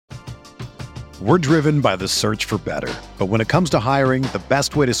We're driven by the search for better. But when it comes to hiring, the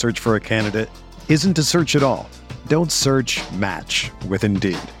best way to search for a candidate isn't to search at all. Don't search, match with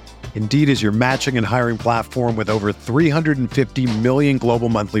Indeed. Indeed is your matching and hiring platform with over 350 million global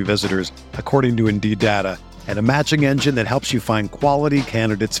monthly visitors, according to Indeed data, and a matching engine that helps you find quality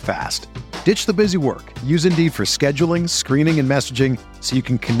candidates fast. Ditch the busy work. Use Indeed for scheduling, screening, and messaging so you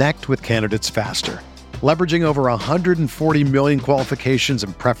can connect with candidates faster. Leveraging over 140 million qualifications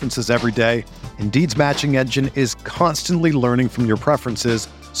and preferences every day, Indeed's matching engine is constantly learning from your preferences,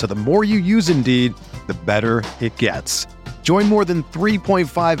 so the more you use Indeed, the better it gets. Join more than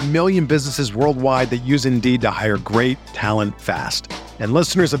 3.5 million businesses worldwide that use Indeed to hire great talent fast. And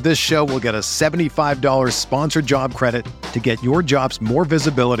listeners of this show will get a $75 sponsored job credit to get your jobs more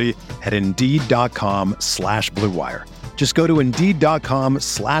visibility at Indeed.com/Blue Wire. Just go to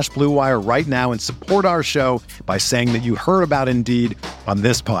Indeed.com/Blue Wire right now and support our show by saying that you heard about Indeed on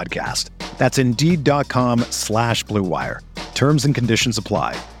this podcast. That's Indeed.com/Blue Wire. Terms and conditions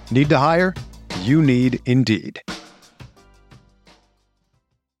apply. Need to hire? You need Indeed.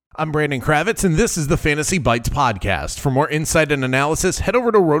 I'm Brandon Kravitz, and this is the Fantasy Bites podcast. For more insight and analysis, head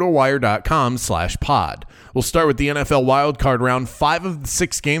over to rotowire.com/pod. We'll start with the NFL wildcard round. 5 of the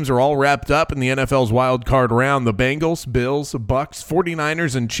 6 games are all wrapped up in the NFL's wildcard round. The Bengals, Bills, Bucks,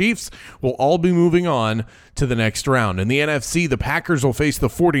 49ers, and Chiefs will all be moving on to the next round. In the NFC, the Packers will face the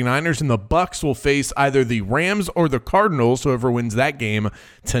 49ers, and the Bucks will face either the Rams or the Cardinals, whoever wins that game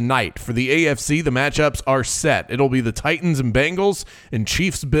tonight. For the AFC, the matchups are set. It'll be the Titans and Bengals and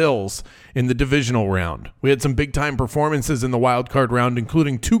Chiefs-Bills in the divisional round. We had some big-time performances in the wildcard round,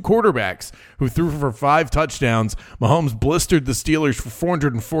 including 2 quarterbacks who threw for 5 touchdowns. Mahomes blistered the Steelers for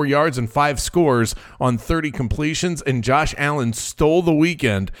 404 yards and 5 scores on 30 completions, and Josh Allen stole the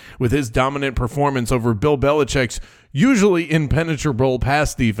weekend with his dominant performance over Bill Belichick's usually impenetrable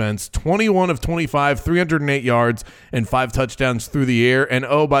pass defense. 21 of 25, 308 yards, and 5 touchdowns through the air. And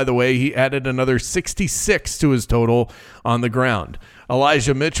oh, by the way, he added another 66 to his total on the ground.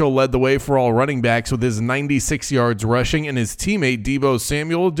 Elijah Mitchell led the way for all running backs with his 96 yards rushing, and his teammate Deebo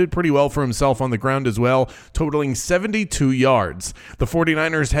Samuel did pretty well for himself on the ground as well, totaling 72 yards. The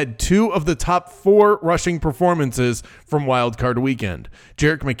 49ers had 2 of the top 4 rushing performances from wildcard weekend.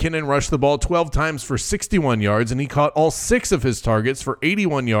 Jerick McKinnon rushed the ball 12 times for 61 yards, and he caught all 6 of his targets for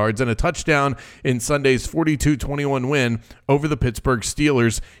 81 yards and a touchdown in Sunday's 42-21 win over the Pittsburgh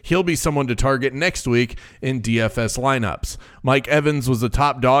Steelers. He'll be someone to target next week in DFS lineups. Mike Evans was the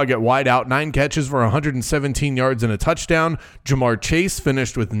top dog at wideout, 9 catches for 117 yards and a touchdown. Jamar Chase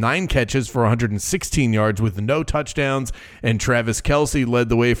finished with 9 catches for 116 yards with no touchdowns, and Travis Kelce led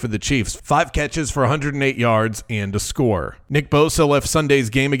the way for the Chiefs, 5 catches for 108 yards and a score. Nick Bosa left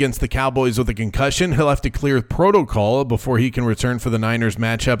Sunday's game against the Cowboys with a concussion. He'll have to clear protocol before he can return for the Niners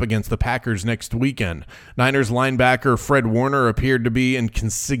matchup against the Packers next weekend. Niners linebacker Fred Warner appeared to be in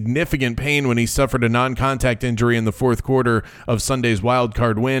significant pain when he suffered a non-contact injury in the fourth quarter of Sunday's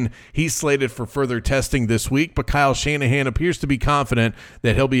wildcard win. He's slated for further testing this week, but Kyle Shanahan appears to be confident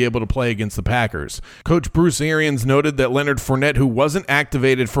that he'll be able to play against the Packers. Coach Bruce Arians noted that Leonard Fournette, who wasn't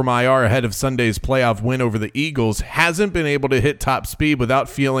activated from IR ahead of Sunday's playoff win over the Eagles, hasn't been able to hit top speed without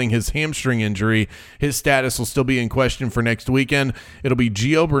feeling his hamstring injury. His status will still be in question for next weekend. It'll be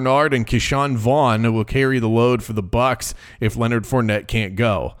Gio Bernard and Keyshawn Vaughn who will carry the load for the Bucs if Leonard Fournette can't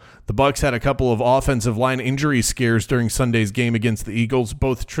go. The Bucs had a couple of offensive line injury scares during Sunday's game against the Eagles.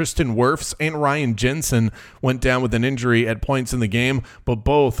 Both Tristan Wirfs and Ryan Jensen went down with an injury at points in the game, but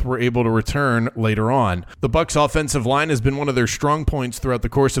both were able to return later on. The Bucs offensive line has been one of their strong points throughout the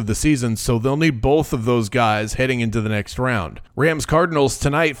course of the season, so they'll need both of those guys heading into the next round. Rams-Cardinals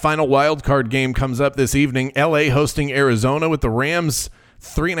tonight, final wildcard game comes up this evening. LA hosting Arizona, with the Rams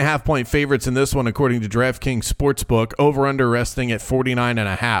 3.5-point favorites in this one, according to DraftKings Sportsbook. Over-under resting at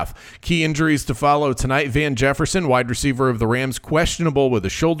 49.5. Key injuries to follow tonight. Van Jefferson, wide receiver of the Rams, questionable with a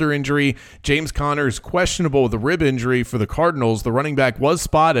shoulder injury. James Conner is questionable with a rib injury for the Cardinals. The running back was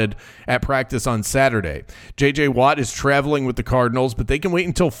spotted at practice on Saturday. J.J. Watt is traveling with the Cardinals, but they can wait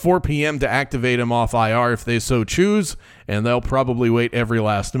until 4 p.m. to activate him off IR if they so choose, and they'll probably wait every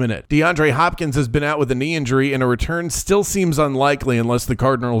last minute. DeAndre Hopkins has been out with a knee injury, and a return still seems unlikely unless the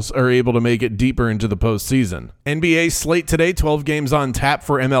Cardinals are able to make it deeper into the postseason. NBA slate today, 12 games on tap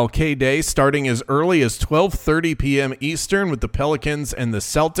for MLK Day, starting as early as 12:30 p.m. Eastern with the Pelicans and the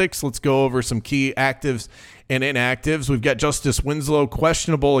Celtics. Let's go over some key actives and inactives. We've got Justice Winslow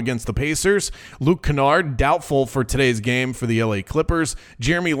questionable against the Pacers. Luke Kennard doubtful for today's game for the LA Clippers.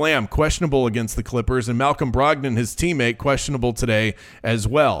 Jeremy Lamb questionable against the Clippers. And Malcolm Brogdon, his teammate, questionable today as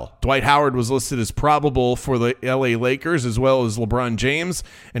well. Dwight Howard was listed as probable for the LA Lakers, as well as LeBron James.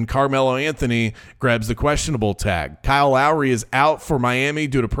 And Carmelo Anthony grabs the questionable tag. Kyle Lowry is out for Miami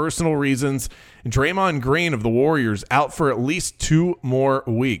due to personal reasons. And Draymond Green of the Warriors out for at least 2 more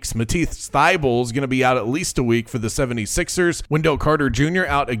weeks. Matisse Thybulle is going to be out at least a week for the 76ers. Wendell Carter Jr.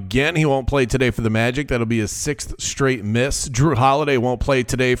 out again. He won't play today for the Magic. That'll be his 6th straight miss. Drew Holiday won't play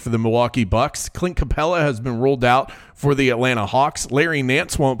today for the Milwaukee Bucks. Clint Capella has been ruled out for the Atlanta Hawks. Larry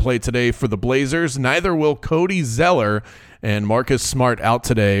Nance won't play today for the Blazers. Neither will Cody Zeller. And Marcus Smart out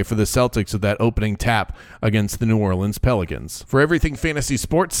today for the Celtics with that opening tap against the New Orleans Pelicans. For everything fantasy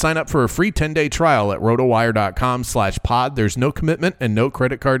sports, sign up for a free 10-day trial at rotowire.com/pod. There's no commitment and no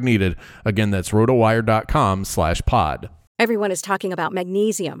credit card needed. Again, that's rotowire.com/pod. Everyone is talking about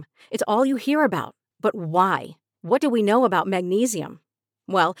magnesium. It's all you hear about. But why? What do we know about magnesium?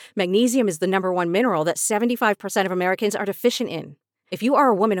 Well, magnesium is the #1 mineral that 75% of Americans are deficient in. If you are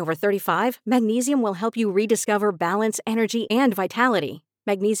a woman over 35, magnesium will help you rediscover balance, energy, and vitality.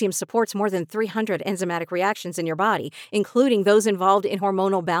 Magnesium supports more than 300 enzymatic reactions in your body, including those involved in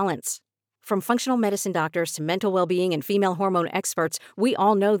hormonal balance. From functional medicine doctors to mental well-being and female hormone experts, we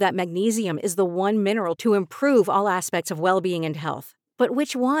all know that magnesium is the one mineral to improve all aspects of well-being and health. But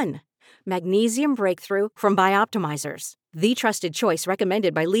which one? Magnesium Breakthrough from Bioptimizers, the trusted choice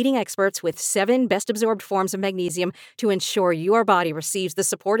recommended by leading experts with 7 best-absorbed forms of magnesium to ensure your body receives the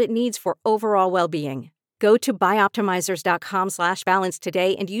support it needs for overall well-being. Go to bioptimizers.com/balance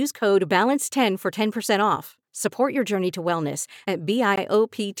today and use code BALANCE10 for 10% off. Support your journey to wellness at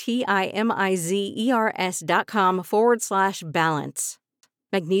bioptimizers.com/balance.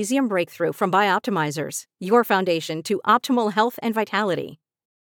 Magnesium Breakthrough from Bioptimizers, your foundation to optimal health and vitality.